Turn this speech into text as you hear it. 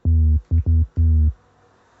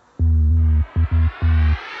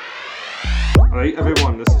Alright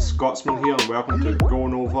everyone, this is Scotsman here and welcome to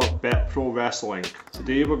Going Over Bet Pro Wrestling.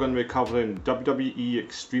 Today we're going to be covering WWE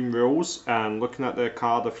Extreme Rules and looking at the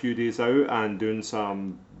card a few days out and doing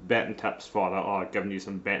some betting tips for it, or giving you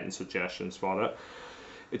some betting suggestions for it.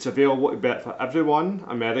 It's available to bet for everyone.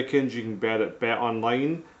 Americans, you can bet at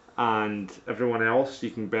BetOnline, and everyone else, you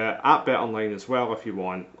can bet at BetOnline as well if you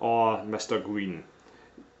want, or Mr. Green.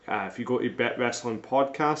 If you go to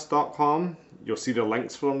betwrestlingpodcast.com, you'll see the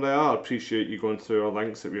links from there. I appreciate you going through our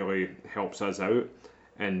links. It really helps us out.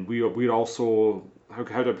 And we're also, how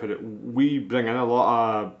do I put it, we bring in a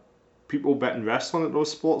lot of people betting wrestling at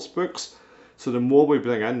those sports books. So the more we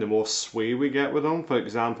bring in, the more sway we get with them. For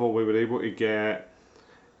example, we were able to get,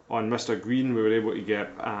 on Mr. Green, we were able to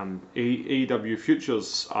get AEW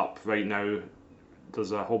futures up right now.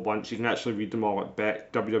 There's a whole bunch. You can actually read them all at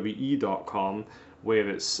betwwe.com, where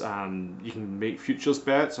it's you can make futures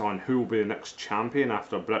bets on who will be the next champion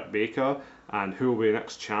after Britt Baker and who will be the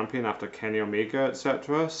next champion after Kenny Omega,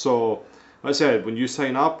 etc. So, like I said, when you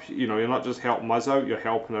sign up, you're not just helping us out, you're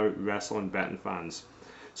helping out wrestling betting fans.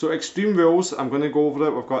 So, Extreme Rules, I'm going to go over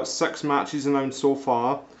it. We've got 6 matches announced so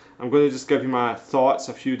far. I'm going to just give you my thoughts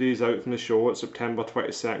a few days out from the show. It's September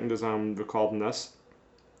 22nd as I'm recording this.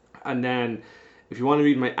 And then, if you want to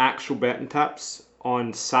read my actual betting tips,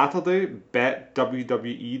 on Saturday,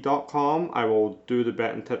 betwwe.com, I will do the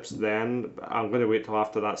betting tips then. I'm going to wait till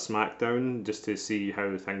after that SmackDown just to see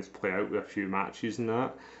how things play out with a few matches and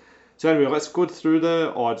that. So anyway, let's go through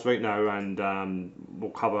the odds right now and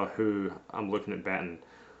we'll cover who I'm looking at betting.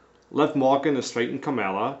 Liv Morgan is fighting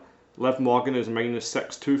Carmella. Liv Morgan is minus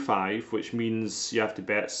 625, which means you have to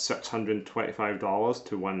bet $625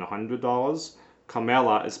 to win $100.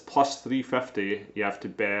 Carmella is plus 350, you have to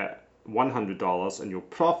bet $100 and you'll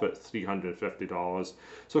profit $350.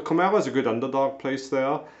 So Carmella's a good underdog place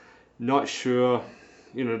there. Not sure,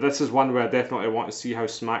 this is one where I definitely want to see how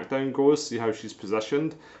SmackDown goes, see how she's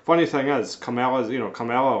positioned. Funny thing is,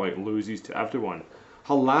 Carmella loses to everyone.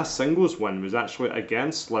 Her last singles win was actually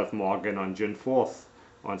against Liv Morgan on June 4th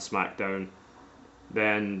on SmackDown.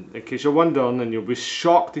 Then, in case you're wondering, and you'll be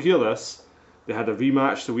shocked to hear this, they had a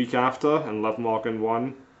rematch the week after and Liv Morgan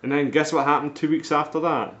won. And then guess what happened 2 weeks after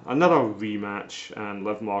that? Another rematch, and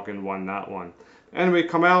Liv Morgan won that one. Anyway,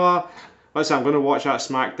 Carmella, listen, I'm going to watch that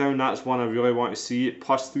SmackDown. That's one I really want to see.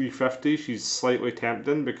 Plus 350, she's slightly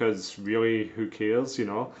tempting because really, who cares,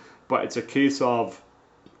 But it's a case of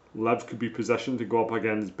Liv could be positioned to go up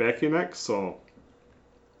against Becky next, so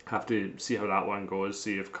have to see how that one goes.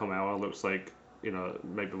 See if Carmella looks like, it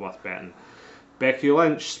might be worth betting. Becky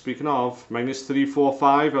Lynch, speaking of, minus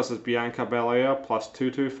 345 versus Bianca Belair, plus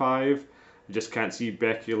 225. I just can't see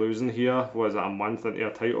Becky losing here. Was it a month into her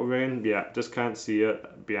title reign? Yeah, just can't see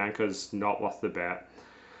it. Bianca's not worth the bet.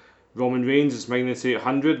 Roman Reigns is minus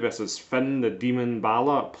 800 versus Finn the Demon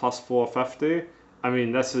Balor at plus 450. I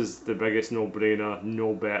mean, this is the biggest no-brainer,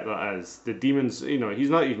 no bet that is. The Demon's, he's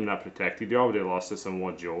not even that protected. He already lost to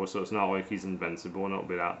Samoa Joe, so it's not like he's invincible and it'll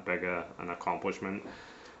be that big an accomplishment.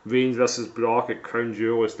 Reigns versus Brock at Crown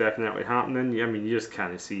Jewel is definitely happening. I mean, you just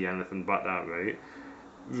can't see anything but that, right?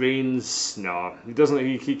 Reigns, no,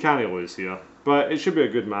 he can't lose here. But it should be a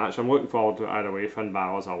good match. I'm looking forward to it either way. Finn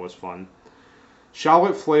Balor's always fun.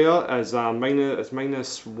 Charlotte Flair is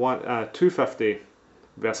minus 250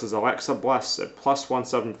 versus Alexa Bliss at plus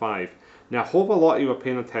 175. Now, I hope a lot of you are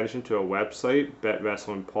paying attention to our website,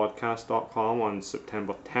 betwrestlingpodcast.com, on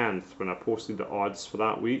September 10th when I posted the odds for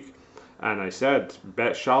that week. And I said,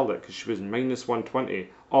 bet Charlotte, because she was minus 120.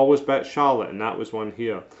 Always bet Charlotte, and that was one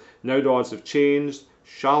here. Now the odds have changed.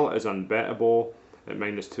 Charlotte is unbettable at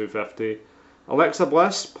minus 250. Alexa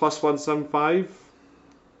Bliss, plus 175.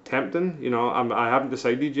 Tempting. I haven't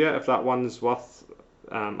decided yet if that one's worth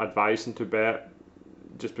advising to bet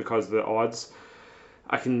just because of the odds.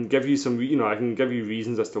 I can give you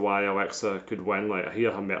reasons as to why Alexa could win. Like, I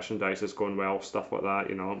hear her merchandise is going well, stuff like that,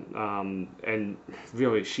 and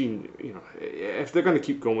really, she, if they're going to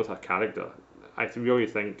keep going with her character, I really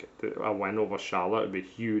think that a win over Charlotte would be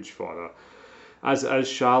huge for her. As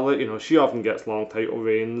Charlotte, she often gets long title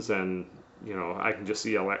reigns, and, I can just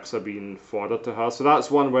see Alexa being fodder to her. So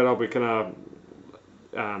that's one where I'll be kind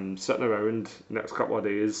of sitting around next couple of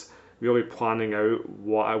days, really planning out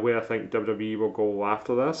where I think WWE will go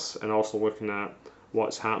after this, and also looking at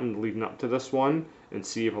what's happened leading up to this one, and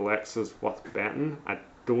see if Alexa's worth betting. I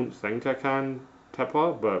don't think I can tip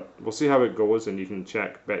her, but we'll see how it goes, and you can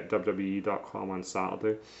check betwwe.com on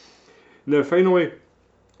Saturday. Now, finally,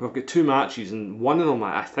 we've got 2 matches, and one of them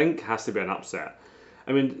I think has to be an upset.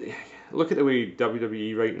 I mean, look at the way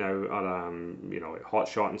WWE right now are, like Hot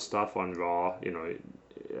Shot and stuff on Raw,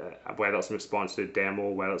 whether it's in response to the demo,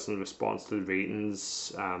 whether it's in response to the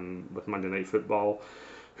ratings with Monday Night Football,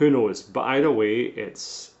 who knows? But either way,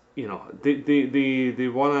 it's, you know, they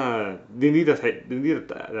wanna they need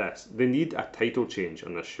they need a title change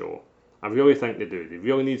on this show. I really think they do. They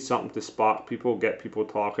really need something to spark people, get people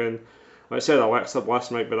talking. Like I said, Alexa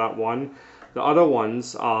Bliss might be that one. The other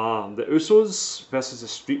ones are the Usos versus the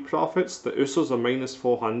Street Profits. The Usos are minus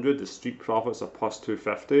 400. The Street Profits are plus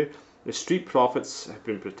 250. The Street Profits have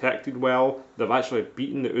been protected well. They've actually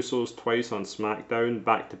beaten the Usos twice on SmackDown,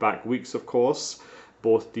 back-to-back weeks, of course,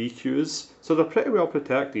 both DQs. So they're pretty well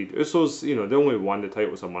protected. Usos, you know, they only won the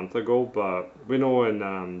titles a month ago, but we know in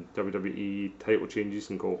WWE title changes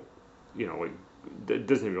can go, you know, like, it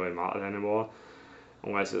doesn't really matter anymore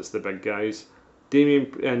unless it's the big guys.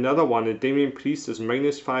 Another one is Damian Priest is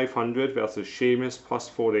minus 500 versus Sheamus plus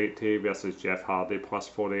 480 versus Jeff Hardy plus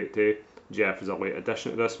 480. Jeff is a late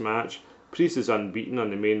addition to this match. Priest is unbeaten on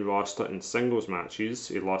the main roster in singles matches.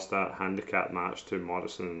 He lost that handicap match to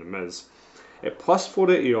Morrison and The Miz. At plus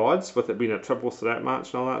 480 odds, with it being a triple threat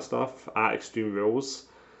match and all that stuff at Extreme Rules,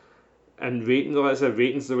 and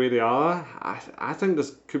ratings the way they are, I think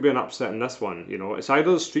this could be an upset in this one. You know, it's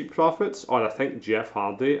either the Street Profits or I think Jeff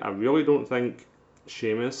Hardy. I really don't think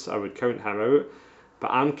Sheamus, I would count him out,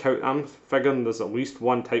 but I'm figuring there's at least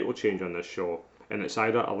one title change on this show, and it's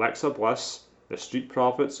either Alexa Bliss, the Street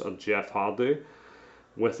Profits, or Jeff Hardy.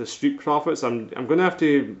 With the Street Profits, I'm going to have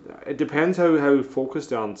to. It depends how focused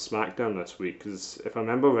they are on SmackDown this week. Because if I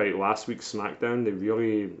remember right, last week's SmackDown,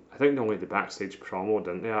 I think they only did backstage promo,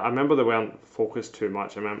 didn't they? I remember they weren't focused too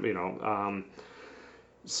much. I remember, you know,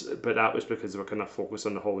 but that was because they were kind of focused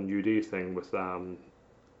on the whole New Day thing with the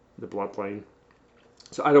Bloodline.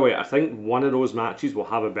 So either way, I think one of those matches will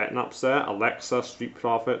have a betting upset. Alexa, Street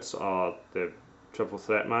Profits, or the triple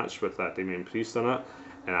threat match with Damian Priest in it.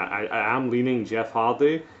 And I am leaning Jeff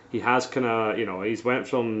Hardy. He has kind of, you know, he's went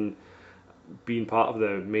from being part of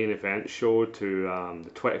the main event show to the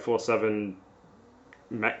 24/7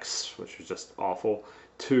 mix, which was just awful,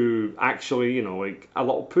 to actually, you know, like a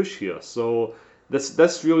little push here. So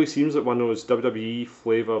this really seems like one of those WWE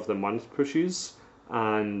flavor of the month pushes,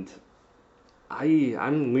 and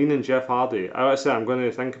I'm leaning Jeff Hardy. Like I said, I'm going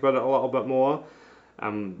to think about it a little bit more.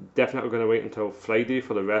 I'm definitely going to wait until Friday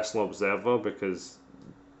for the Wrestling Observer, because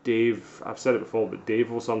Dave, I've said it before, but Dave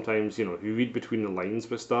will sometimes, you know, if you read between the lines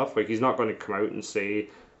with stuff, like he's not going to come out and say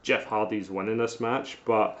Jeff Hardy's winning this match,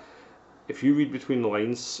 but if you read between the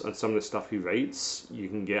lines on some of the stuff he writes, you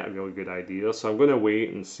can get a really good idea. So I'm going to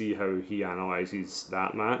wait and see how he analyses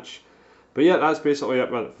that match. But yeah, that's basically it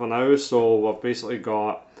for now. So we've basically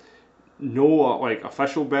got no like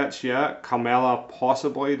official bets yet. Carmella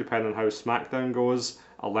possibly, depending on how SmackDown goes.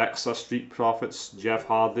 Alexa, Street Profits, Jeff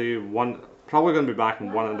Hardy, probably going to be back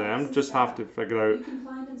in one of them. Just have to figure out. You can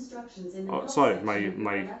find instructions in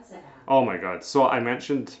the oh my god. So I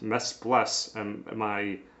mentioned Miss Bliss, and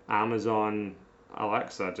my Amazon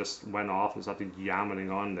Alexa just went off and started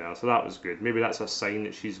yammering on there. So that was good. Maybe that's a sign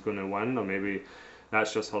that she's going to win, or maybe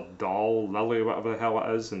that's just her doll, Lily, whatever the hell it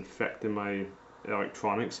is, infecting my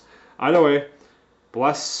electronics. Either way,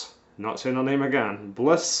 Bliss, not saying her name again,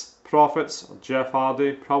 Bliss, Profits, Jeff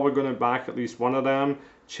Hardy, probably going to back at least one of them.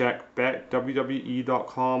 Check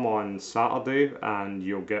betwwe.com on Saturday and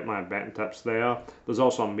you'll get my betting tips there. There's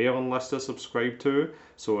also a mailing list to subscribe to,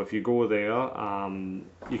 so if you go there,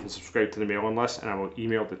 you can subscribe to the mailing list and I will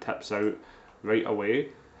email the tips out right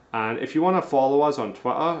away. And if you want to follow us on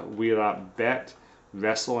Twitter, we're at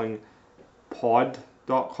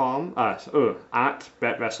betwrestlingpod.com, at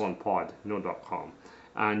betwrestlingpod, no .com.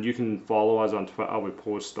 And you can follow us on Twitter. We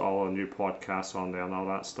post all our new podcasts on there and all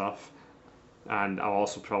that stuff. And I'll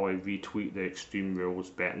also probably retweet the Extreme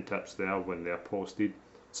Rules betting tips there when they're posted.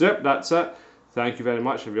 So yep, that's it. Thank you very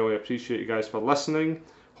much. I really appreciate you guys for listening.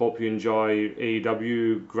 Hope you enjoy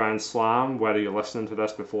AEW Grand Slam, whether you're listening to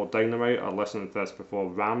this before Dynamite or listening to this before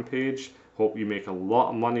Rampage. Hope you make a lot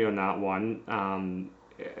of money on that one.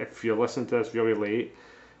 If you're listening to this really late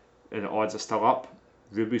and the odds are still up,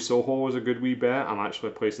 Ruby Soho is a good wee bet. I'm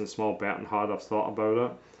actually placing a small bet on hard. I've thought about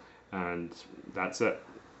it. And that's it.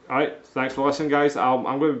 Alright, thanks for listening, guys. I'm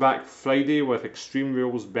going to be back Friday with Extreme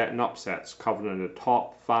Rules betting upsets, covering the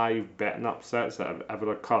top 5 betting upsets that have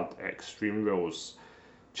ever occurred at Extreme Rules.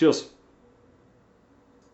 Cheers.